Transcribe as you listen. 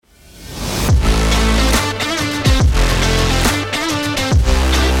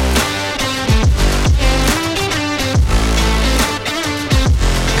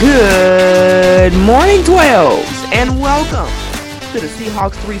Good morning, 12s, and welcome to the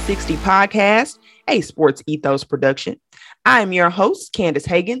Seahawks 360 podcast, a Sports Ethos production. I'm your host, Candace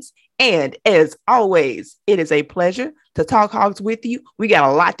Higgins, and as always, it is a pleasure to talk Hogs with you. We got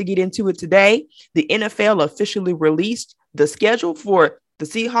a lot to get into it today. The NFL officially released the schedule for the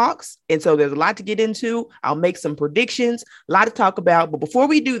Seahawks, and so there's a lot to get into. I'll make some predictions, a lot to talk about, but before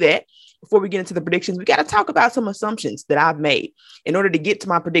we do that, before we get into the predictions, we got to talk about some assumptions that I've made in order to get to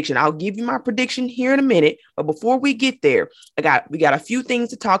my prediction. I'll give you my prediction here in a minute, but before we get there, we got a few things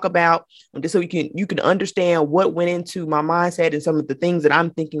to talk about just so you can understand what went into my mindset and some of the things that I'm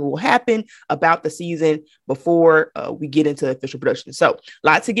thinking will happen about the season before we get into official production. So,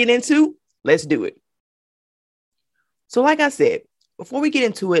 lots to get into. Let's do it. So, like I said, before we get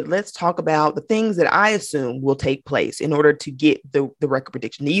into it, let's talk about the things that I assume will take place in order to get the record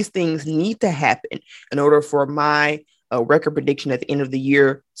prediction. These things need to happen in order for my record prediction at the end of the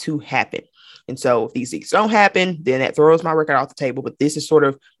year to happen. And so if these things don't happen, then that throws my record off the table. But this is sort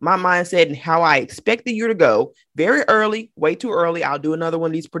of my mindset and how I expect the year to go. Very early, way too early. I'll do another one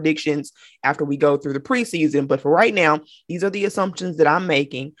of these predictions after we go through the preseason. But for right now, these are the assumptions that I'm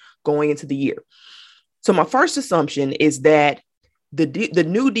making going into the year. So my first assumption is that the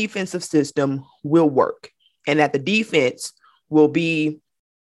new defensive system will work and that the defense will be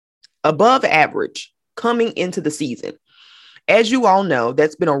above average coming into the season. As you all know,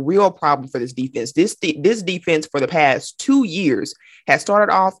 that's been a real problem for this defense. This defense for the past 2 years has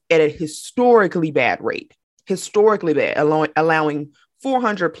started off at a historically bad rate, allowing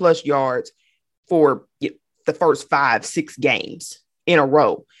 400 plus yards for the first 5-6 games in a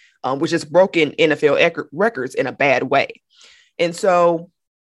row, which has broken NFL records in a bad way. And so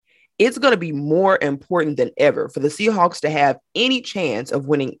it's going to be more important than ever for the Seahawks to have any chance of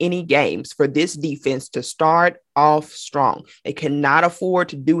winning any games for this defense to start off strong. They cannot afford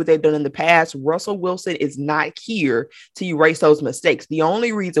to do what they've done in the past. Russell Wilson is not here to erase those mistakes. The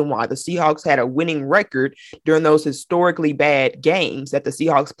only reason why the Seahawks had a winning record during those historically bad games that the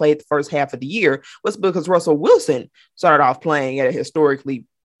Seahawks played the first half of the year was because Russell Wilson started off playing at a historically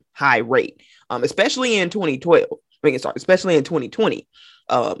high rate, especially in 2012. Especially in 2020,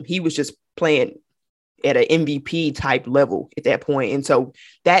 he was just playing at an MVP type level at that point. And so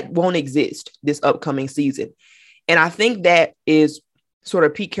that won't exist this upcoming season. And I think that is sort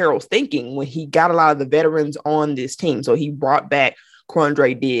of Pete Carroll's thinking when he got a lot of the veterans on this team. So he brought back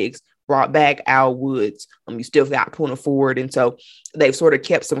Quandre Diggs, brought back Al Woods. You still got Poona Ford. And so they've sort of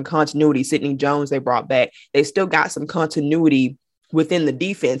kept some continuity. Sidney Jones, they brought back. They still got some continuity within the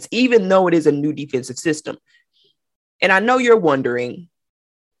defense, even though it is a new defensive system. And I know you're wondering,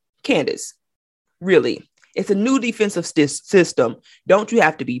 Candace, really, it's a new defensive system. Don't you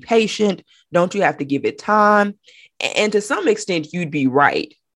have to be patient? Don't you have to give it time? And to some extent, you'd be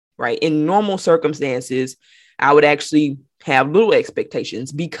right? In normal circumstances, I would actually have little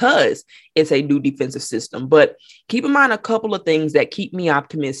expectations because it's a new defensive system. But keep in mind a couple of things that keep me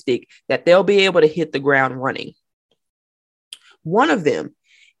optimistic that they'll be able to hit the ground running. One of them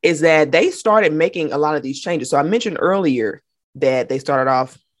is that they started making a lot of these changes. So I mentioned earlier that they started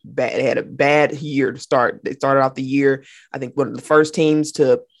off bad. They had a bad year to start. They started off the year, I think, one of the first teams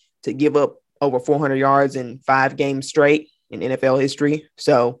to give up over 400 yards in 5 games straight in NFL history.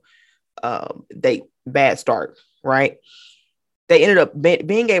 So bad start, right? They ended up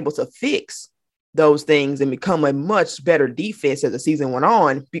being able to fix those things and become a much better defense as the season went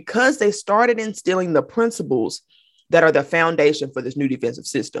on because they started instilling the principles that are the foundation for this new defensive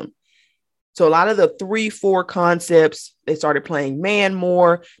system. So a lot of the 3-4 concepts, they started playing man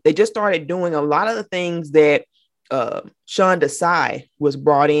more. They just started doing a lot of the things that Sean Desai was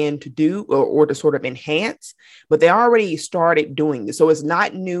brought in to do or to sort of enhance, but they already started doing this. So it's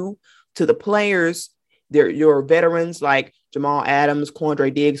not new to the players. They're your veterans like Jamal Adams,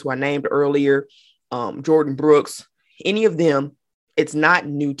 Quandre Diggs, who I named earlier, Jordan Brooks, any of them, it's not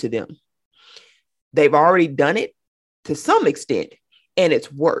new to them. They've already done it to some extent, and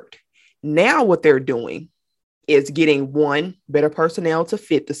it's worked. Now what they're doing is getting better personnel to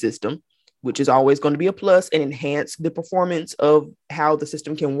fit the system, which is always going to be a plus and enhance the performance of how the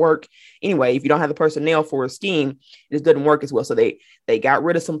system can work. Anyway, if you don't have the personnel for a scheme, it doesn't work as well. So they got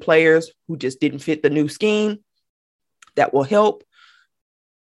rid of some players who just didn't fit the new scheme. That will help.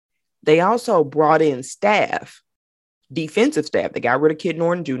 They also brought in defensive staff. They got rid of Kid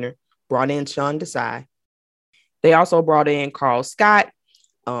Norton Jr., brought in Sean Desai. They also brought in Carl Scott,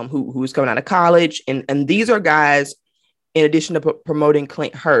 who was coming out of college. And these are guys, in addition to promoting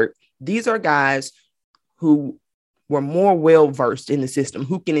Clint Hurt, these are guys who were more well-versed in the system,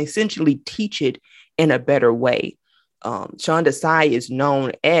 who can essentially teach it in a better way. Sean Desai is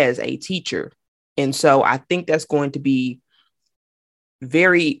known as a teacher. And so I think that's going to be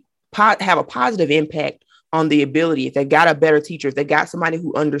have a positive impact on the ability. If they got a better teacher, if they got somebody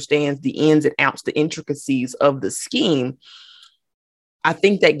who understands the ins and outs, the intricacies of the scheme, I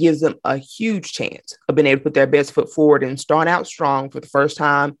think that gives them a huge chance of being able to put their best foot forward and start out strong for the first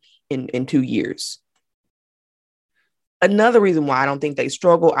time in 2 years. Another reason why I don't think they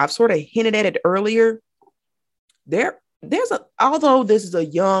struggle, I've sort of hinted at it earlier. Although this is a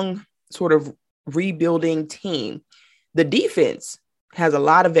young sort of rebuilding team, the defense has a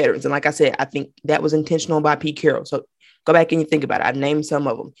lot of veterans. And like I said, I think that was intentional by Pete Carroll. So go back and you think about it. I've named some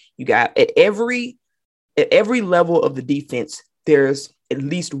of them. You got at every level of the defense, there's at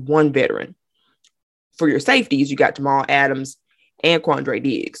least one veteran. For your safeties, you got Jamal Adams and Quandre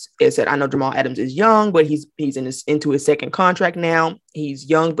Diggs. As I said, I know Jamal Adams is young, but he's into his second contract now. He's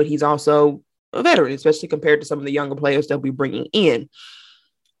young, but he's also a veteran, especially compared to some of the younger players they'll be bringing in.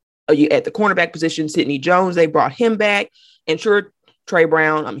 At the cornerback position, Sidney Jones, they brought him back. And sure, Trey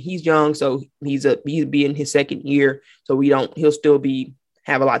Brown, he's young, so he'll be in his second year. So he'll still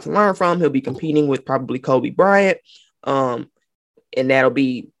have a lot to learn from. He'll be competing with probably Kobe Bryant. And that'll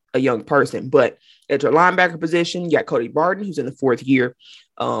be a young person. But at your linebacker position, you got Cody Barton, who's in the fourth year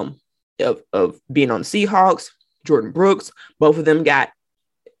of being on the Seahawks. Jordan Brooks, both of them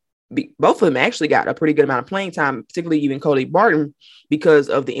actually got a pretty good amount of playing time, particularly even Cody Barton, because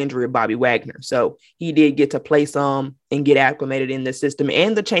of the injury of Bobby Wagner. So he did get to play some and get acclimated in the system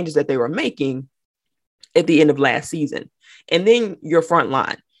and the changes that they were making at the end of last season. And then your front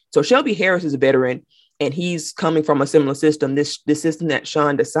line. So Shelby Harris is a veteran, and he's coming from a similar system. This system that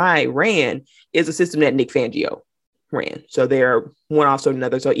Sean Desai ran is a system that Nick Fangio ran. So they're one off to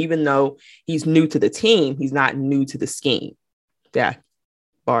another. So even though he's new to the team, he's not new to the scheme. Yeah.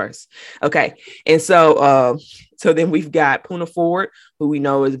 Bars. Okay. And so then we've got Poona Ford, who we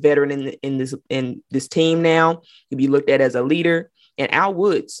know is a veteran in this team now. He'll be looked at as a leader. And Al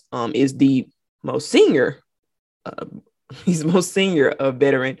Woods is the most senior. He's the most senior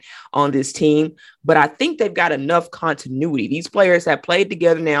veteran on this team. But I think they've got enough continuity. These players have played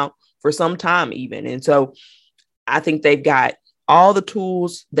together now for some time even. And so I think they've got all the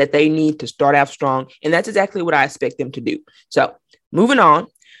tools that they need to start out strong. And that's exactly what I expect them to do. So moving on,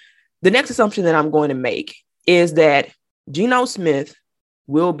 the next assumption that I'm going to make is that Geno Smith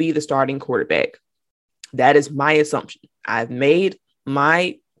will be the starting quarterback. That is my assumption. I've made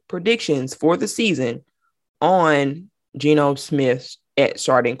my predictions for the season on Geno Smith at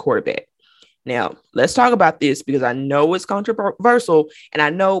starting quarterback. Now, let's talk about this because I know it's controversial, and I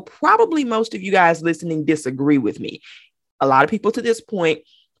know probably most of you guys listening disagree with me. A lot of people to this point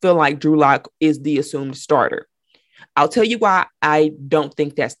feel like Drew Lock is the assumed starter. I'll tell you why I don't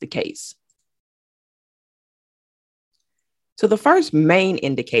think that's the case. So the first main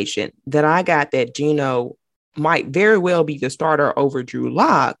indication that I got that Geno might very well be the starter over Drew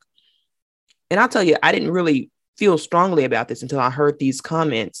Lock, and I'll tell you, I didn't really feel strongly about this until I heard these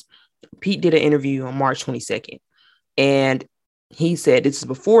comments. Pete did an interview on March 22nd, and he said this is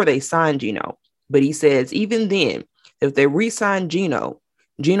before they signed Geno, but he says even then, if they re-sign Geno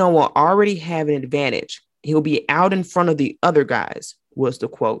will already have an advantage. He'll be out in front of the other guys, was the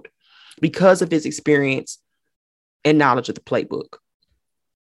quote, because of his experience and knowledge of the playbook.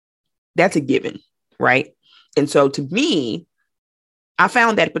 That's a given, right? And so to me, I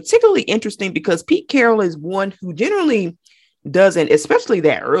found that particularly interesting because Pete Carroll is one who generally doesn't, especially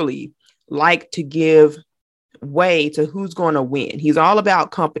that early, like to give way to who's going to win. He's all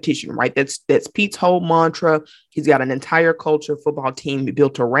about competition, right? That's Pete's whole mantra. He's got an entire culture football team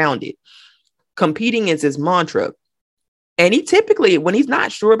built around it. Competing is his mantra. And he typically, when he's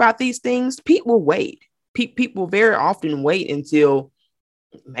not sure about these things, Pete will wait. Pete will very often wait until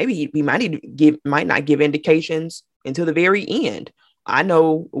maybe he might not give indications until the very end. I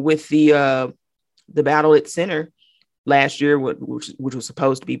know with the battle at center last year, which was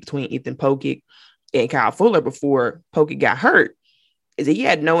supposed to be between Ethan Pokic and Kyle Fuller before Pokic got hurt, is that he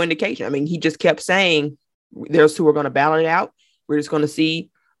had no indication. I mean, he just kept saying, there's two are going to battle it out. We're just going to see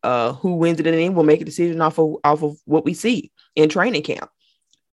who wins it, and then we'll make a decision off of what we see in training camp.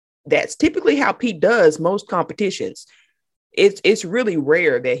 That's typically how Pete does most competitions. It's really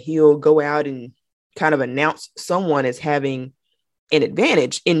rare that he'll go out and kind of announce someone as having an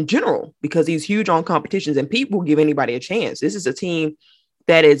advantage in general because he's huge on competitions, and Pete will give anybody a chance. This is a team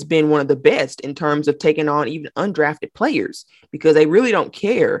that has been one of the best in terms of taking on even undrafted players because they really don't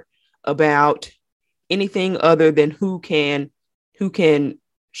care about anything other than who can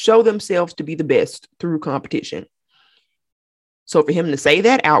show themselves to be the best through competition. So for him to say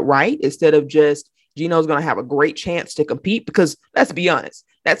that outright, instead of just Geno's going to have a great chance to compete because let's be honest,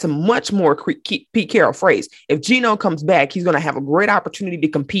 that's a much more Pete Carroll phrase. If Geno comes back, he's going to have a great opportunity to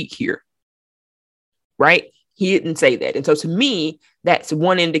compete here. Right? He didn't say that. And so to me, that's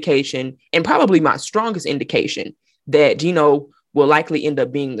one indication, and probably my strongest indication, that Geno will likely end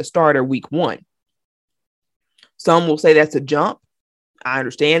up being the starter week 1. Some will say that's a jump. I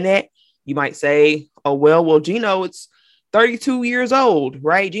understand that. You might say, oh, well, Geno, it's 32 years old,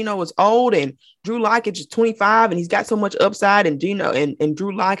 right? Geno is old and Drew Lock is just 25 and he's got so much upside, and Geno and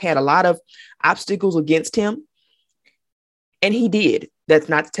Drew Lock had a lot of obstacles against him. And he did. That's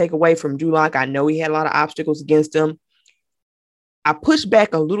not to take away from Drew Lock. I know he had a lot of obstacles against him. I push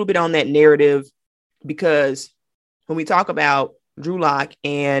back a little bit on that narrative because when we talk about Drew Lock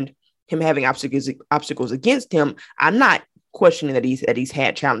and him having obstacles against him, I'm not questioning that he's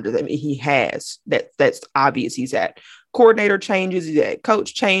had challenges. I mean, he has. That's obvious. He's had coordinator changes, he's had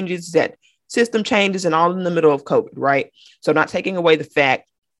coach changes, he's had system changes, and all in the middle of COVID, right? So I'm not taking away the fact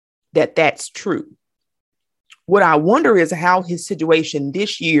that that's true. What I wonder is how his situation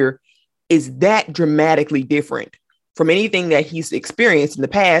this year is that dramatically different from anything that he's experienced in the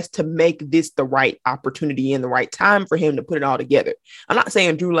past to make this the right opportunity and the right time for him to put it all together. I'm not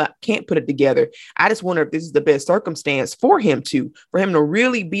saying Drew Lock can't put it together. I just wonder if this is the best circumstance for him to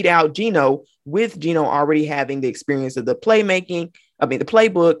really beat out Geno, with Geno already having the experience of the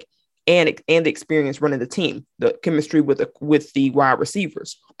playbook, and the experience running the team, the chemistry with the wide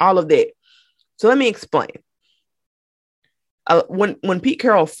receivers, all of that. So let me explain. When Pete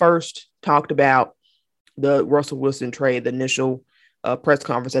Carroll first talked about the Russell Wilson trade, the initial press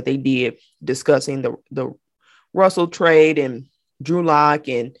conference that they did discussing the Russell trade and Drew Lock,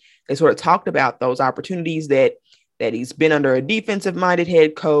 and they sort of talked about those opportunities that he's been under a defensive-minded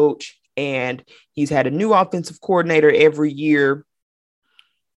head coach, and he's had a new offensive coordinator every year.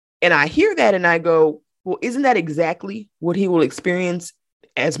 And I hear that and I go, well, isn't that exactly what he will experience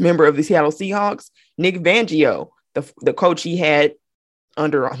as member of the Seattle Seahawks? Nick Fangio, the coach he had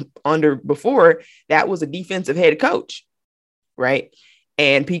under before, that was a defensive head coach, right?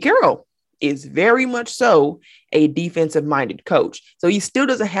 And Pete Carroll is very much so a defensive-minded coach. So he still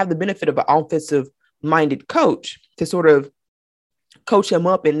doesn't have the benefit of an offensive-minded coach to sort of coach him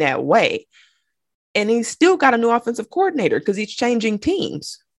up in that way. And he's still got a new offensive coordinator because he's changing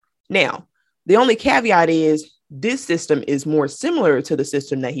teams. Now, the only caveat is this system is more similar to the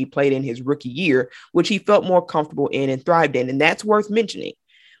system that he played in his rookie year, which he felt more comfortable in and thrived in. And that's worth mentioning.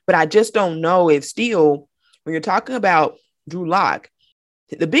 But I just don't know if still, when you're talking about Drew Lock,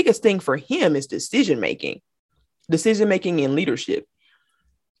 the biggest thing for him is decision-making and leadership.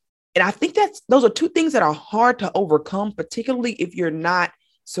 And I think those are two things that are hard to overcome, particularly if you're not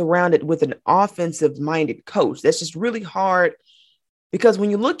surrounded with an offensive-minded coach. That's just really hard because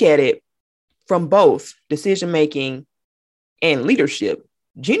when you look at it from both decision-making and leadership,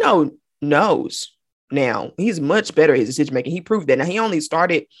 Geno knows now. He's much better at his decision-making. He proved that. Now, he only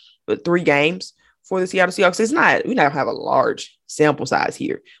started with 3 games for the Seattle Seahawks. We don't have a large sample size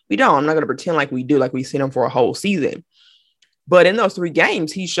here. We don't. I'm not going to pretend like we do, like we've seen him for a whole season. But in those 3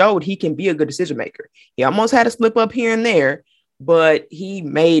 games, he showed he can be a good decision maker. He almost had a slip up here and there, but he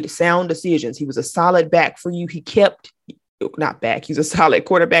made sound decisions. He was a solid back for you. He's a solid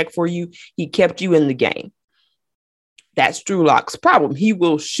quarterback for you. He kept you in the game. That's Drew Lock's problem. He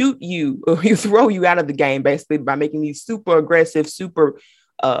will shoot you or he'll throw you out of the game basically by making these super aggressive, super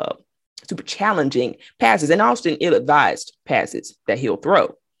challenging passes and often ill-advised passes that he'll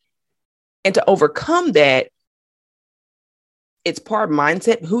throw. And to overcome that, it's part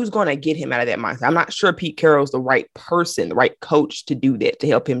mindset. Who's going to get him out of that mindset? I'm not sure Pete Carroll's the right person, the right coach to do that, to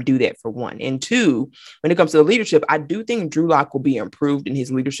help him do that, for one. And two, when it comes to the leadership, I do think Drew Lock will be improved in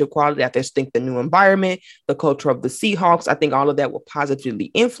his leadership quality. I just think the new environment, the culture of the Seahawks, I think all of that will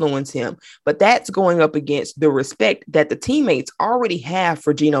positively influence him. But that's going up against the respect that the teammates already have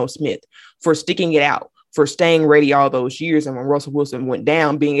for Geno Smith, for sticking it out, for staying ready all those years. And when Russell Wilson went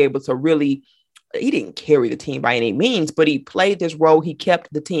down, being able to really, he didn't carry the team by any means, but he played this role. He kept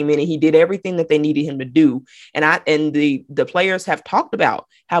the team in it. He did everything that they needed him to do. And the players have talked about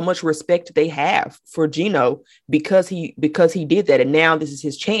how much respect they have for Geno because he did that. And now this is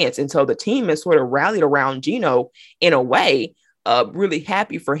his chance. And so the team has sort of rallied around Geno in a way, really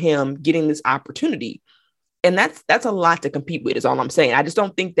happy for him getting this opportunity. And that's a lot to compete with, is all I'm saying. I just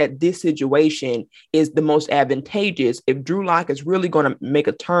don't think that this situation is the most advantageous if Drew Lock is really going to make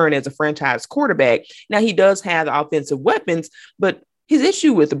a turn as a franchise quarterback. Now, he does have the offensive weapons, but his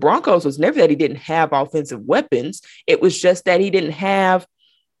issue with the Broncos was never that he didn't have offensive weapons. It was just that he didn't have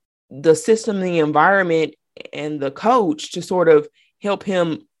the system, the environment, and the coach to sort of help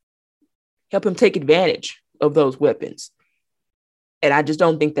him help him take advantage of those weapons. And I just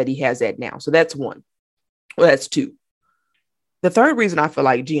don't think that he has that now. So that's one. Well, that's two. The third reason I feel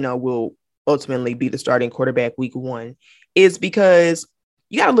like Geno will ultimately be the starting quarterback week 1 is because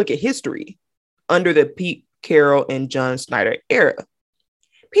you got to look at history under the Pete Carroll and John Schneider era.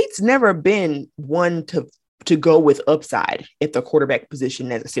 Pete's never been one to go with upside at the quarterback position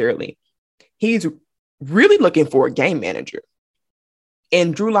necessarily. He's really looking for a game manager.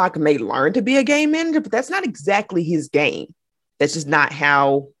 And Drew Lock may learn to be a game manager, but that's not exactly his game. That's just not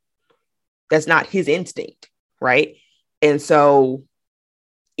that's not his instinct, right? And so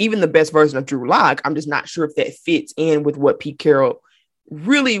even the best version of Drew Lock, I'm just not sure if that fits in with what Pete Carroll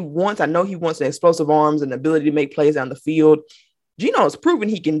really wants. I know he wants the explosive arms and the ability to make plays on the field. Geno has proven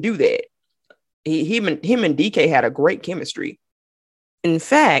he can do that. Him and DK had a great chemistry. In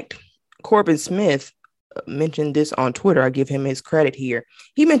fact, Corbin Smith mentioned this on Twitter. I give him his credit here.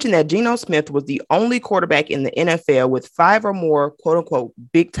 He mentioned that Geno Smith was the only quarterback in the NFL with 5 or more, quote unquote,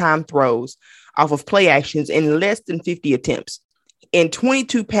 big time throws off of play actions in less than 50 attempts. In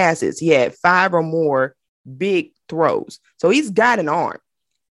 22 passes, he had 5 or more big throws. So he's got an arm.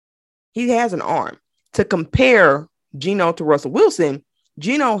 He has an arm. To compare Geno to Russell Wilson,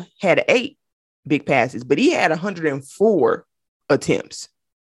 Geno had 8 big passes, but he had 104 attempts.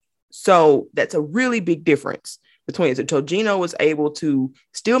 So that's a really big difference between it. So Geno was able to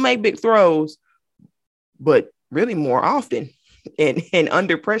still make big throws, but really more often and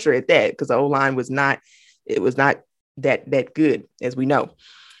under pressure at that, because the O-line was not that good, as we know.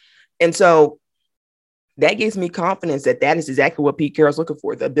 And so that gives me confidence that is exactly what Pete Carroll's looking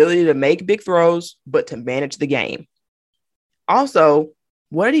for, the ability to make big throws, but to manage the game. Also,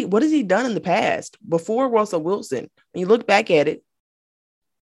 what has he done in the past before Russell Wilson? When you look back at it,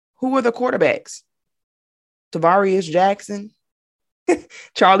 who were the quarterbacks? Tavarius Jackson,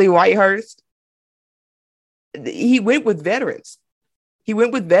 Charlie Whitehurst. He went with veterans.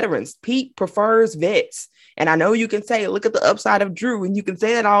 Pete prefers vets. And I know you can say, look at the upside of Drew, and you can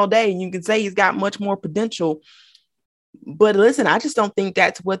say that all day, and you can say he's got much more potential. But listen, I just don't think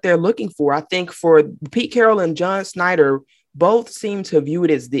that's what they're looking for. I think for Pete Carroll and John Schneider, both seem to view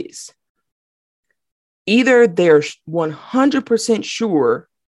it as this. Either they're 100% sure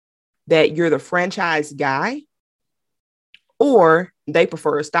that you're the franchise guy, or they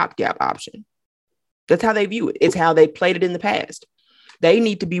prefer a stopgap option. That's how they view it. It's how they played it in the past. They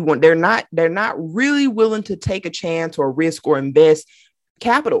need to be one. They're not really willing to take a chance or risk or invest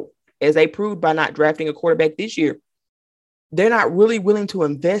capital, as they proved by not drafting a quarterback this year. They're not really willing to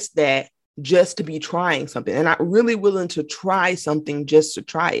invest that just to be trying something. They're not really willing to try something just to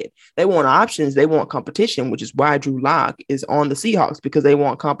try it. They want options. They want competition, which is why Drew Lock is on the Seahawks, because they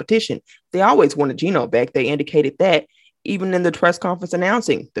want competition. They always wanted Geno back. They indicated that even in the press conference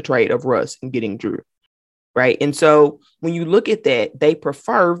announcing the trade of Russ and getting Drew. Right. And so when you look at that, they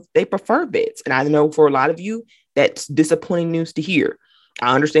prefer vets. And I know for a lot of you, that's disappointing news to hear.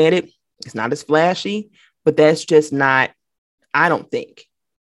 I understand it. It's not as flashy, but that's just not, I don't think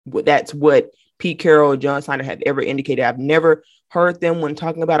that's what Pete Carroll and John Schneider have ever indicated. I've never heard them, when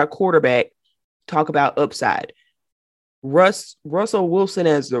talking about a quarterback, talk about upside. Russell Wilson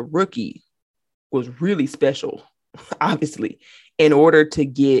as the rookie was really special, obviously, in order to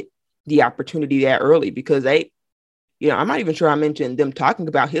get the opportunity that early, because I'm not even sure I mentioned them talking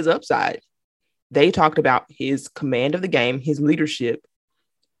about his upside. They talked about his command of the game, his leadership,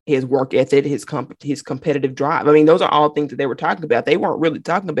 his work ethic, his competitive drive. I mean, those are all things that they were talking about. They weren't really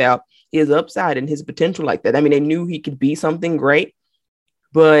talking about his upside and his potential like that. I mean, they knew he could be something great,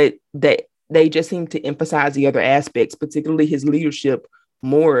 but they just seemed to emphasize the other aspects, particularly his leadership,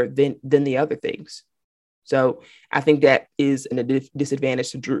 more than the other things. So I think that is a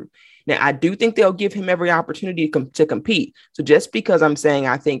disadvantage to Drew. Now, I do think they'll give him every opportunity to compete. So just because I'm saying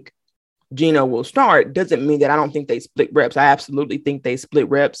I think Geno will start doesn't mean that I don't think they split reps. I absolutely think they split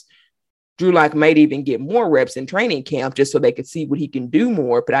reps. Drew Lock might even get more reps in training camp just so they could see what he can do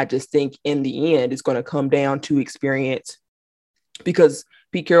more. But I just think in the end, it's going to come down to experience, because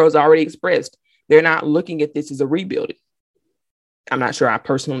Pete Carroll's already expressed they're not looking at this as a rebuilding. I'm not sure I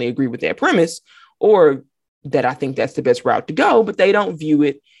personally agree with that premise, or that I think that's the best route to go, but they don't view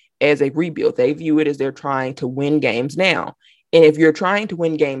it as a rebuild. They view it as they're trying to win games now. And if you're trying to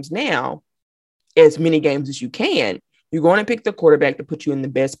win games now, as many games as you can, you're going to pick the quarterback to put you in the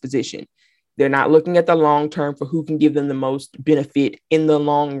best position. They're not looking at the long term for who can give them the most benefit in the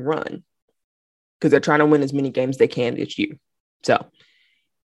long run, because they're trying to win as many games they can this year. So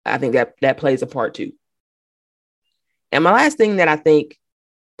I think that plays a part too. And my last thing that I think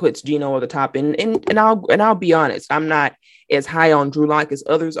puts Geno at the top. And I'll be honest, I'm not as high on Drew Lock as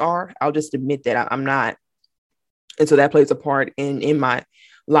others are. I'll just admit that I'm not. And so that plays a part in my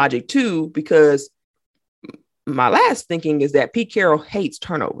logic too, because my last thinking is that Pete Carroll hates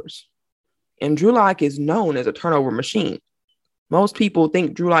turnovers. And Drew Lock is known as a turnover machine. Most people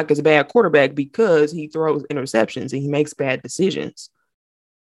think Drew Lock is a bad quarterback because he throws interceptions and he makes bad decisions.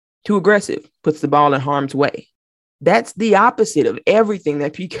 Too aggressive, puts the ball in harm's way. That's the opposite of everything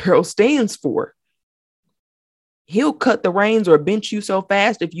that Pete Carroll stands for. He'll cut the reins or bench you so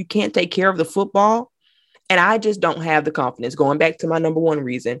fast if you can't take care of the football. And I just don't have the confidence. Going back to my number one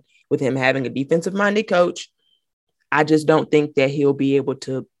reason with him having a defensive-minded coach, I just don't think that he'll be able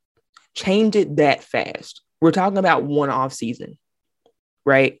to change it that fast. We're talking about one off season,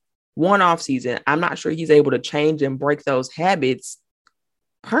 right? One off season. I'm not sure he's able to change and break those habits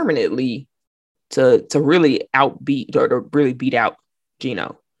permanently to really outbeat or to really beat out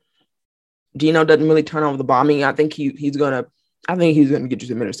Geno. Geno doesn't really turn over the ball. I mean, I think he's gonna get you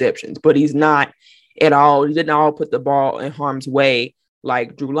some interceptions, but he's not at all. He didn't all put the ball in harm's way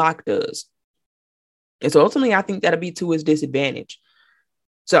like Drew Lock does. And so ultimately, I think that'll be to his disadvantage.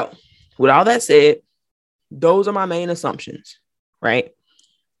 So with all that said, those are my main assumptions, right?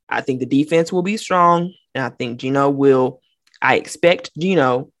 I think the defense will be strong, and I think I expect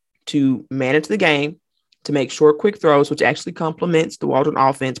Geno to manage the game, to make short, quick throws, which actually complements the Waldron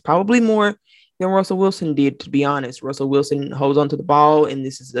offense probably more than Russell Wilson did, to be honest. Russell Wilson holds onto the ball, and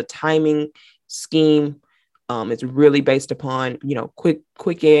this is a timing scheme. It's really based upon,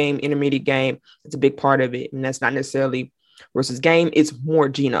 quick game, intermediate game. It's a big part of it, and that's not necessarily Russell's game. It's more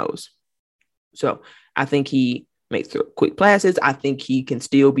Geno's. So I think he makes quick passes. I think he can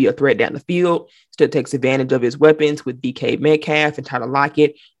still be a threat down the field, still takes advantage of his weapons with DK Metcalf and Tyler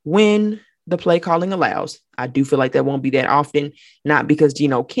Lockett when the play calling allows. I do feel like that won't be that often, not because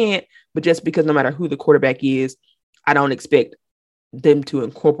Geno can't, but just because no matter who the quarterback is, I don't expect them to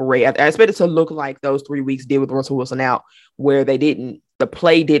incorporate. I expect it to look like those 3 weeks did with Russell Wilson out, where the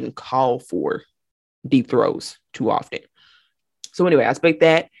play didn't call for deep throws too often. So anyway, I expect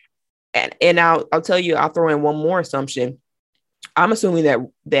that. And I'll tell you, I'll throw in one more assumption. I'm assuming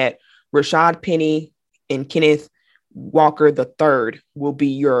that Rashad Penny and Kenneth Walker III will be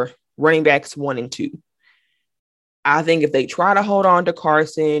your running backs 1 and 2. I think if they try to hold on to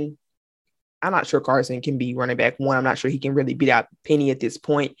Carson, I'm not sure Carson can be running back 1. I'm not sure he can really beat out Penny at this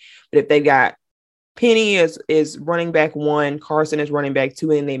point. But if they got Penny is running back 1, Carson is running back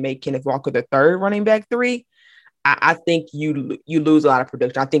 2, and they make Kenneth Walker III running back 3, I think you lose a lot of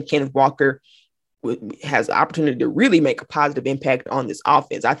production. I think Kenneth Walker has the opportunity to really make a positive impact on this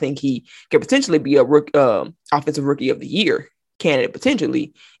offense. I think he could potentially be a offensive rookie of the year candidate,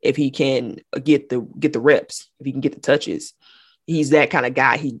 potentially, if he can get the reps, if he can get the touches. He's that kind of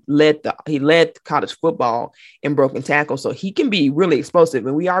guy. He led college football in broken tackles, so he can be really explosive.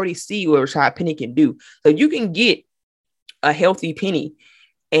 And we already see what Rashad Penny can do. So you can get a healthy Penny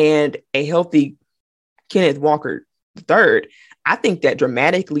and a healthy Kenneth Walker III. I think that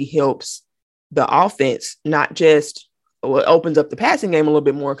dramatically helps the offense, not just opens up the passing game a little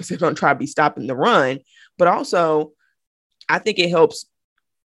bit more because they're going to try to be stopping the run, but also I think it helps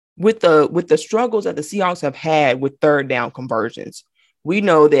with the struggles that the Seahawks have had with third down conversions. We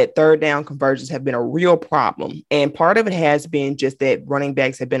know that third down conversions have been a real problem. And part of it has been just that running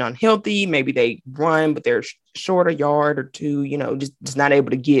backs have been unhealthy. Maybe they run, but they're short a yard or two, just not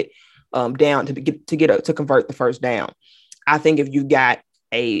able to get down to convert the first down. I think if you got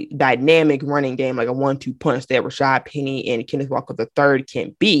a dynamic running game, like a 1-2 punch that Rashad Penny and Kenneth Walker III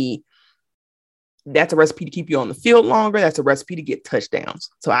can be, that's a recipe to keep you on the field longer. That's a recipe to get touchdowns.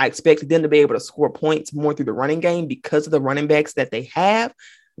 So I expect them to be able to score points more through the running game because of the running backs that they have.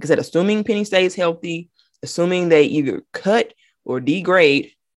 Like I said, assuming Penny stays healthy, assuming they either cut or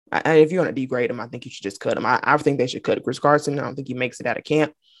degrade. If you want to degrade him, I think you should just cut him. I think they should cut Chris Carson. I don't think he makes it out of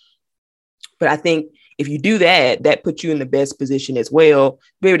camp. But I think if you do that, that puts you in the best position as well,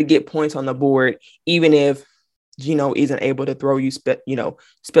 be able to get points on the board, even if Geno isn't able to throw you,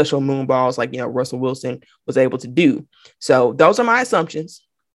 special moon balls like, Russell Wilson was able to do. So those are my assumptions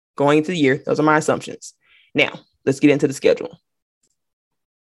going into the year. Those are my assumptions. Now, let's get into the schedule.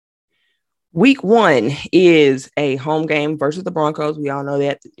 Week 1 is a home game versus the Broncos. We all know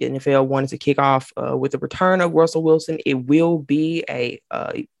that the NFL wanted to kick off with the return of Russell Wilson. It will be a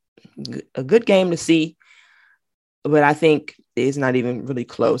good game to see, but I think it's not even really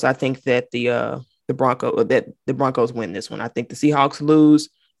close. I think that the Broncos win this one. I think the Seahawks lose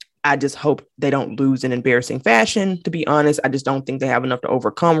I just hope they don't lose in embarrassing fashion. To be honest, I just don't think they have enough to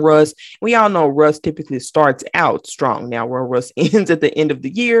overcome Russ. We all know Russ typically starts out strong. Now, where Russ ends at the end of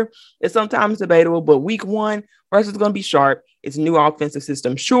the year is sometimes debatable, but week one, Russ is going to be sharp. It's a new offensive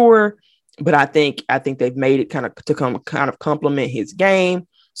system, sure, but I think they've made it kind of complement his game.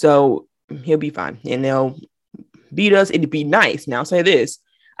 So he'll be fine, and they'll beat us. It'd be nice. Now, I'll say this: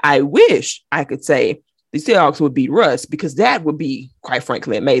 I wish I could say the Seahawks would beat Russ, because that would be, quite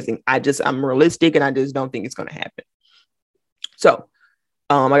frankly, amazing. I'm realistic, and I just don't think it's going to happen. So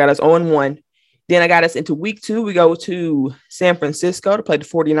I got us 0-1. Then I got us into week 2. We go to San Francisco to play the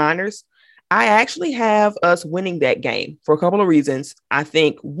 49ers. I actually have us winning that game for a couple of reasons. I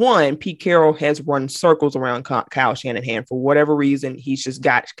think, one, Pete Carroll has run circles around Kyle Shanahan. For whatever reason, he's just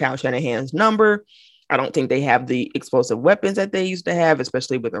got Kyle Shanahan's number. I don't think they have the explosive weapons that they used to have,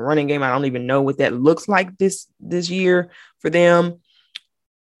 especially with the running game. I don't even know what that looks like this year for them.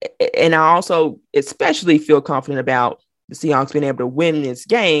 And I also especially feel confident about the Seahawks being able to win this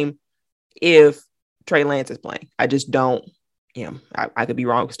game if Trey Lance is playing. I just don't, I could be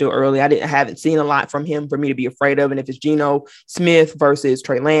wrong. It's still early. I haven't seen a lot from him for me to be afraid of. And if it's Geno Smith versus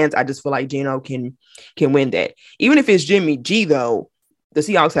Trey Lance, I just feel like Geno can win that. Even if it's Jimmy G, though, the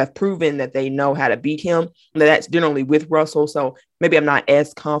Seahawks have proven that they know how to beat him. And that's generally with Russell. So maybe I'm not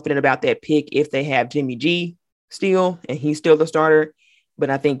as confident about that pick if they have Jimmy G still and he's still the starter. But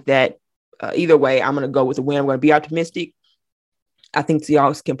I think that either way, I'm going to go with the win. I'm going to be optimistic. I think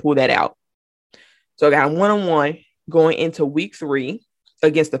Seahawks can pull that out. So I got 1-1 going into week 3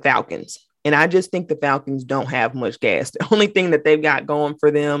 against the Falcons. And I just think the Falcons don't have much gas. The only thing that they've got going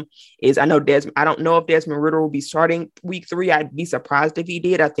for them is I don't know if Desmond Ridder will be starting week 3. I'd be surprised if he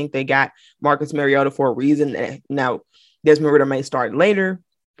did. I think they got Marcus Mariota for a reason. Now, Desmond Ridder may start later,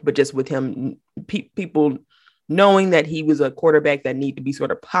 but just with him, people knowing that he was a quarterback that needed to be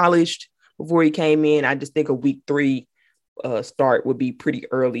sort of polished before he came in, I just think a week 3 start would be pretty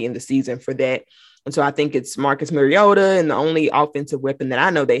early in the season for that. And so I think it's Marcus Mariota, and the only offensive weapon that I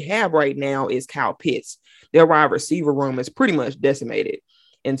know they have right now is Kyle Pitts. Their wide receiver room is pretty much decimated.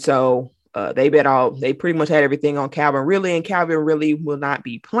 And so they pretty much had everything on Calvin Ridley, and Calvin Ridley will not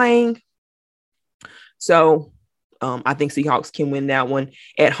be playing. So I think Seahawks can win that one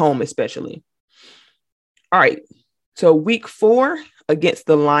at home, especially. All right. So week 4 against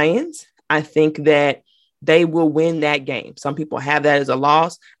the Lions, I think that they will win that game. Some people have that as a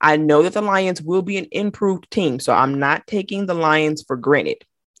loss. I know that the Lions will be an improved team, so I'm not taking the Lions for granted.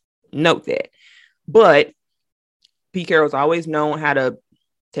 Note that. But Pete Carroll's always known how to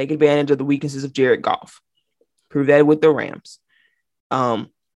take advantage of the weaknesses of Jared Goff. Prove that with the Rams. I'm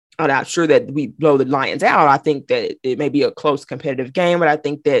not sure that we blow the Lions out. I think that it may be a close competitive game, but I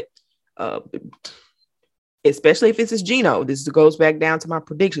think that especially if this is Geno, this goes back down to my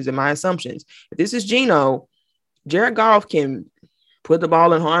predictions and my assumptions. If this is Geno, Jared Goff can put the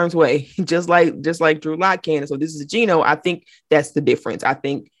ball in harm's way, just like Drew Lock can. So this is Geno. I think that's the difference. I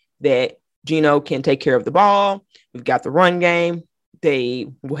think that Geno can take care of the ball. We've got the run game. They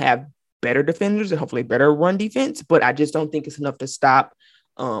will have better defenders and hopefully better run defense, but I just don't think it's enough to stop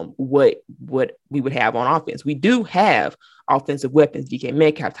what we would have on offense. We do have offensive weapons, DK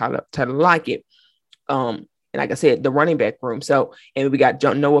Metcalf, Tyler Lockett. And like I said, the running back room. So, and we got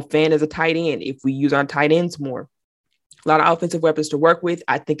Noah Fant as a tight end. If we use our tight ends more, a lot of offensive weapons to work with.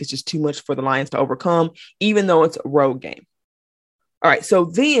 I think it's just too much for the Lions to overcome, even though it's a road game. All right. So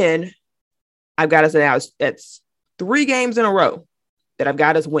then I've got us now. That's 3 games in a row that I've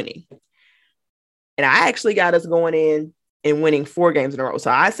got us winning. And I actually got us going in and winning 4 games in a row.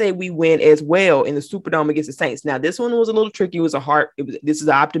 So I say we win as well in the Superdome against the Saints. Now, this one was a little tricky. This is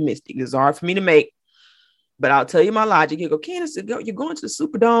optimistic. This is hard for me to make. But I'll tell you my logic. You go, Candace, you're going to the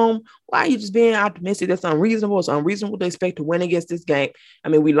Superdome. Why are you just being optimistic? That's unreasonable. It's unreasonable to expect to win against this game. I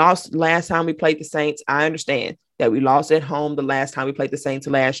mean, we lost last time we played the Saints. I understand that we lost at home the last time we played the Saints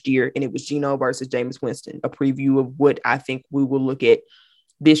last year, and it was Geno versus Jameis Winston, a preview of what I think we will look at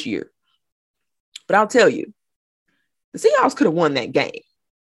this year. But I'll tell you, the Seahawks could have won that game.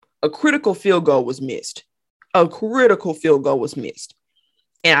 A critical field goal was missed.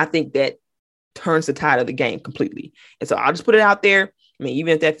 And I think that turns the tide of the game completely. And so I'll just put it out there. I mean,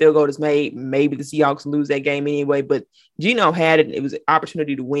 even if that field goal is made, maybe the Seahawks lose that game anyway, but Geno had it. It was an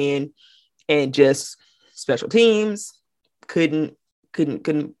opportunity to win, and just special teams couldn't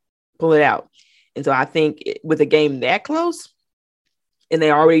pull it out. And so I think with a game that close, and they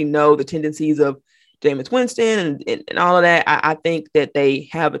already know the tendencies of Jameis Winston and all of that, I think that they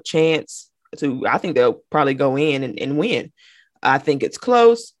have a chance to, I think they'll probably go in and win. I think it's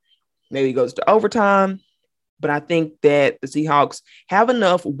close. Maybe it goes to overtime, but I think that the Seahawks have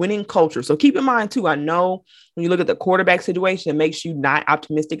enough winning culture. So keep in mind, too, I know when you look at the quarterback situation, it makes you not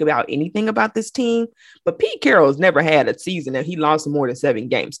optimistic about anything about this team. But Pete Carroll has never had a season that he lost more than 7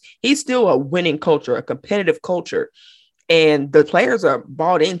 games. He's still a winning culture, a competitive culture. And the players are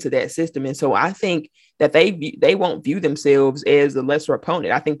bought into that system. And so I think that they won't view themselves as a lesser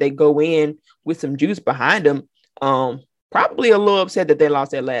opponent. I think they go in with some juice behind them. Probably a little upset that they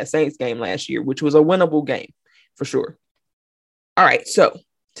lost that last Saints game last year, which was a winnable game for sure. All right. So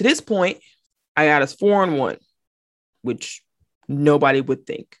to this point, I got us 4-1, which nobody would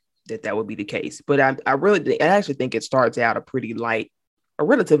think that would be the case. But I actually think it starts out a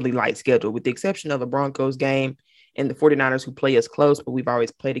relatively light schedule, with the exception of the Broncos game and the 49ers, who play us close, but we've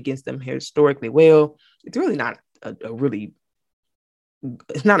always played against them historically well. It's really not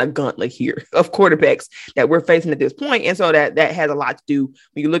it's not a gauntlet here of quarterbacks that we're facing at this point. And so that has a lot to do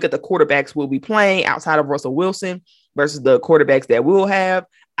when you look at the quarterbacks we'll be playing outside of Russell Wilson versus the quarterbacks that we'll have.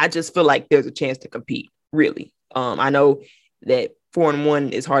 I just feel like there's a chance to compete, really. I know that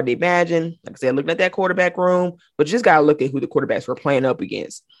 4-1 is hard to imagine. Like I said, looking at that quarterback room, but you just got to look at who the quarterbacks we're playing up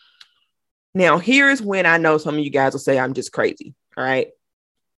against. Now, here's when I know some of you guys will say I'm just crazy. All right.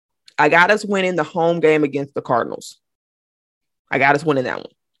 I got us winning the home game against the Cardinals. I got us winning that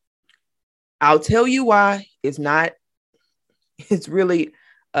one. I'll tell you why it's not. It's really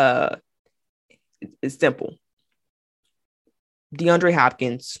it's simple. DeAndre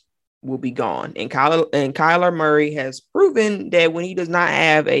Hopkins will be gone. And Kyler Murray has proven that when he does not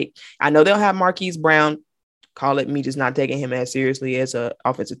have I know they'll have Marquise Brown. Call it me just not taking him as seriously as an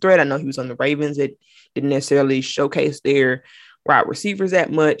offensive threat. I know he was on the Ravens. It didn't necessarily showcase their wide receivers that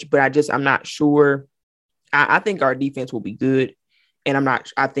much, but I'm not sure. I think our defense will be good. And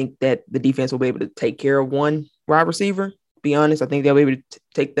I think that the defense will be able to take care of one wide receiver. To be honest, I think they'll be able to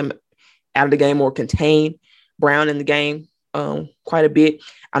take them out of the game or contain Brown in the game quite a bit.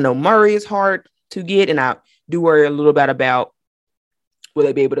 I know Murray is hard to get, and I do worry a little bit about will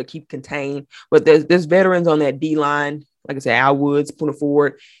they be able to keep contained. But there's veterans on that D line, like I said, Al Woods, Poona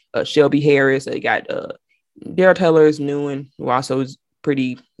Ford, Shelby Harris. They got Darrell Taylor is new, and who also is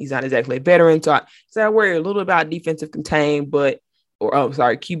he's not exactly a veteran. So I worry a little about defensive contain,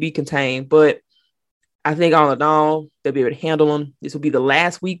 QB contain. But I think all in all, they'll be able to handle them. This will be the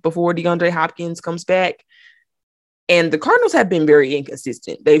last week before DeAndre Hopkins comes back. And the Cardinals have been very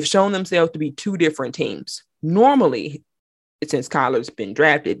inconsistent. They've shown themselves to be two different teams. Normally, since Kyler's been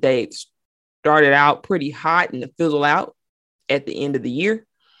drafted, they've started out pretty hot and fizzle out at the end of the year.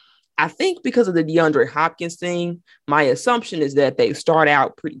 I think because of the DeAndre Hopkins thing, my assumption is that they start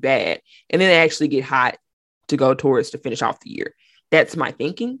out pretty bad and then they actually get hot to go towards to finish off the year. That's my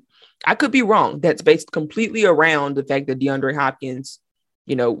thinking. I could be wrong. That's based completely around the fact that DeAndre Hopkins,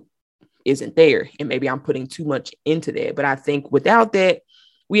 isn't there. And maybe I'm putting too much into that. But I think without that,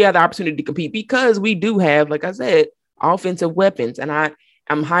 we have the opportunity to compete because we do have, like I said, offensive weapons. And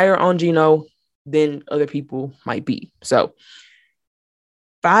I'm higher on Geno than other people might be. So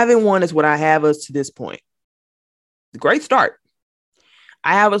 5-1 is what I have us to this point. Great start.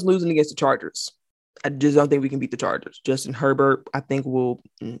 I have us losing against the Chargers. I just don't think we can beat the Chargers. Justin Herbert, I think, will,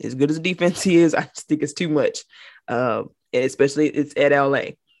 as good as the defense he is, I just think it's too much. And especially it's at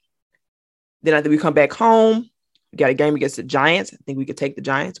LA. Then I think we come back home. We got a game against the Giants. I think we could take the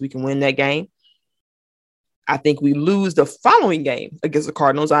Giants. We can win that game. I think we lose the following game against the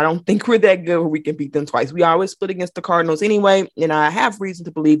Cardinals. I don't think we're that good where we can beat them twice. We always split against the Cardinals anyway, and I have reason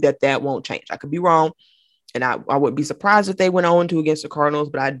to believe that won't change. I could be wrong, and I would be surprised if they went 0-2 against the Cardinals,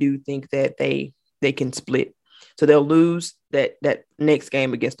 but I do think that they can split. So they'll lose that next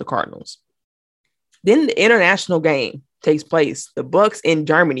game against the Cardinals. Then the international game takes place, the Bucks in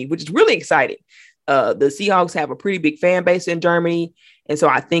Germany, which is really exciting. The Seahawks have a pretty big fan base in Germany, and so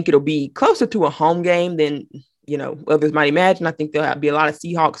I think it'll be closer to a home game than others might imagine. I think there'll be a lot of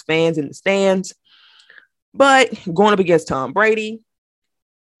Seahawks fans in the stands, but going up against Tom Brady,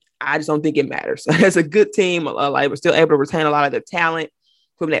 I just don't think it matters. It's a good team. We're still able to retain a lot of their talent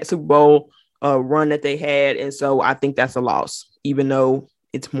from that Super Bowl run that they had, and so I think that's a loss, even though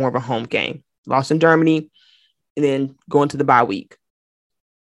it's more of a home game. Lost in Germany, and then going to the bye week.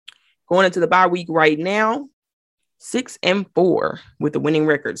 Going into the bye week right now, 6-4 with the winning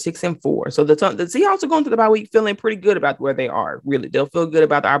record, 6-4. So the Seahawks are going to the bye week feeling pretty good about where they are. Really, they'll feel good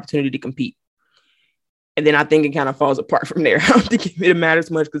about the opportunity to compete. And then I think it kind of falls apart from there. I don't think it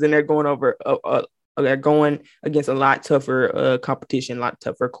matters much because then they're going they're going against a lot tougher competition, a lot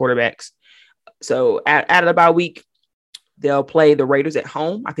tougher quarterbacks. So out of the bye week, they'll play the Raiders at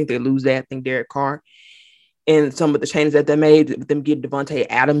home. I think they lose that. I think Derek Carr. and some of the changes that they made, with them getting Davante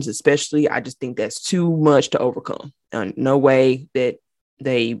Adams especially, I just think that's too much to overcome. No way that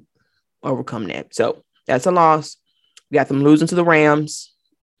they overcome that. So that's a loss. We got them losing to the Rams.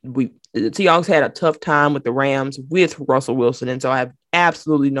 The Seahawks had a tough time with the Rams with Russell Wilson, and so I have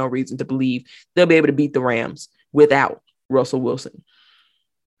absolutely no reason to believe they'll be able to beat the Rams without Russell Wilson.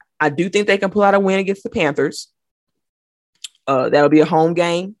 I do think they can pull out a win against the Panthers. That'll be a home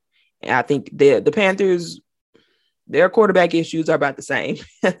game. And I think the Panthers, their quarterback issues are about the same.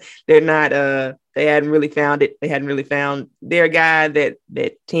 They're not, they hadn't really found it. They hadn't really found their guy. That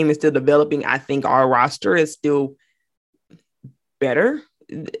team is still developing. I think our roster is still better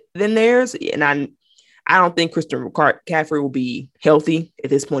than theirs. And I don't think Christian McCaffrey will be healthy at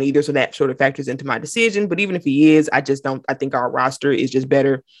this point either. So that sort of factors into my decision. But even if he is, I think our roster is just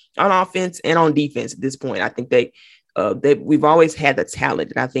better on offense and on defense at this point. I think we've always had the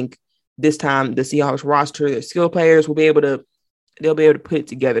talent. And I think this time the Seahawks roster, their skill players they'll be able to put it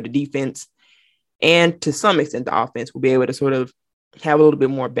together. The defense and to some extent the offense will be able to sort of have a little bit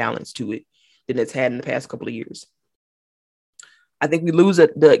more balance to it than it's had in the past couple of years. I think we lose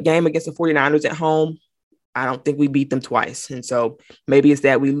the game against the 49ers at home. I don't think we beat them twice. And so maybe it's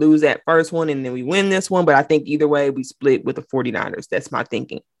that we lose that first one and then we win this one. But I think either way, we split with the 49ers. That's my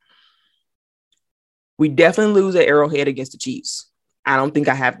thinking. We definitely lose at Arrowhead against the Chiefs. I don't think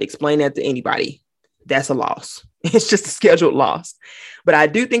I have to explain that to anybody. That's a loss. It's just a scheduled loss. But I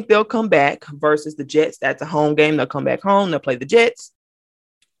do think they'll come back versus the Jets. That's a home game. They'll come back home. They'll play the Jets.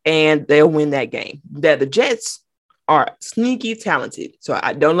 And they'll win that game. The Jets are sneaky talented. So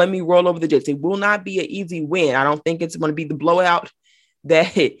don't let me roll over the Jets. It will not be an easy win. I don't think it's going to be the blowout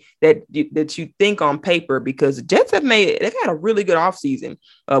that you think on paper, because the Jets they've had a really good offseason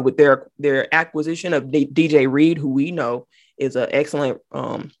with their acquisition of DJ Reed, who we know is an excellent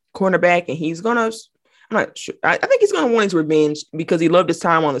cornerback, and I'm not sure. I think he's going to want his revenge because he loved his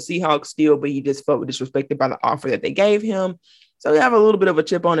time on the Seahawks still, but he just felt disrespected by the offer that they gave him. So they have a little bit of a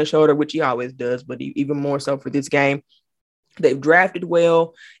chip on his shoulder, which he always does, but even more so for this game. They've drafted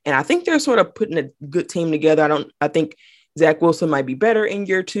well, and I think they're sort of putting a good team together. I think Zach Wilson might be better in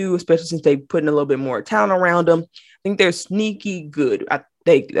year 2, especially since they're putting a little bit more talent around them. I think they're sneaky good. I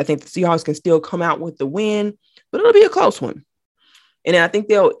think the Seahawks can still come out with the win, but it'll be a close one. And then I think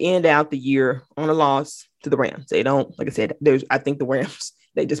they'll end out the year on a loss to the Rams. They don't, like I said, I think the Rams,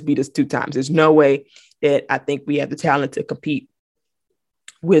 they just beat us 2 times. There's no way that I think we have the talent to compete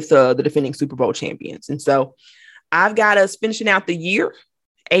with the defending Super Bowl champions. And so I've got us finishing out the year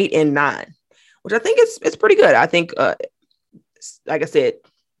 8-9, which I think it's pretty good. I think, like I said,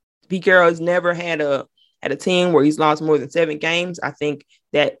 Pete Carroll has never had a team where he's lost more than 7 games. I think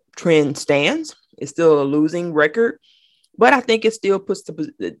that trend stands. It's still a losing record, but I think it still puts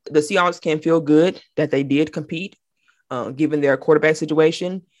the Seahawks can feel good that they did compete, given their quarterback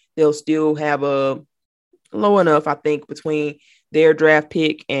situation. They'll still have a low enough, I think, between their draft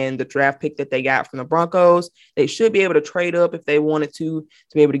pick and the draft pick that they got from the Broncos. They should be able to trade up if they wanted to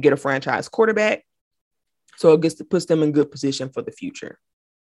be able to get a franchise quarterback. So it puts them in good position for the future.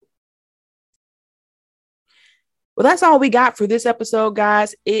 Well, that's all we got for this episode,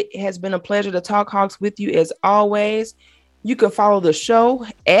 guys. It has been a pleasure to talk Hawks with you as always. You can follow the show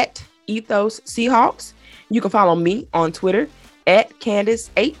at Ethos Seahawks. You can follow me on Twitter at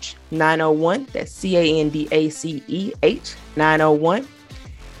Candace H901. That's CANDACEH 901.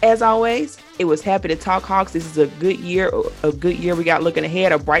 As always, it was happy to talk Hawks. This is a good year we got looking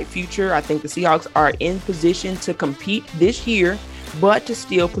ahead, a bright future. I think the Seahawks are in position to compete this year, but to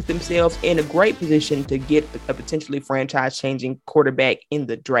still put themselves in a great position to get a potentially franchise-changing quarterback in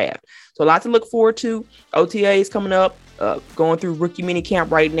the draft. So a lot to look forward to. OTA is coming up, going through rookie mini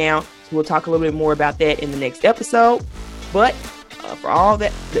camp right now. So we'll talk a little bit more about that in the next episode. But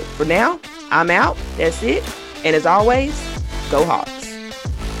for now, I'm out. That's it. And as always, go Hawks.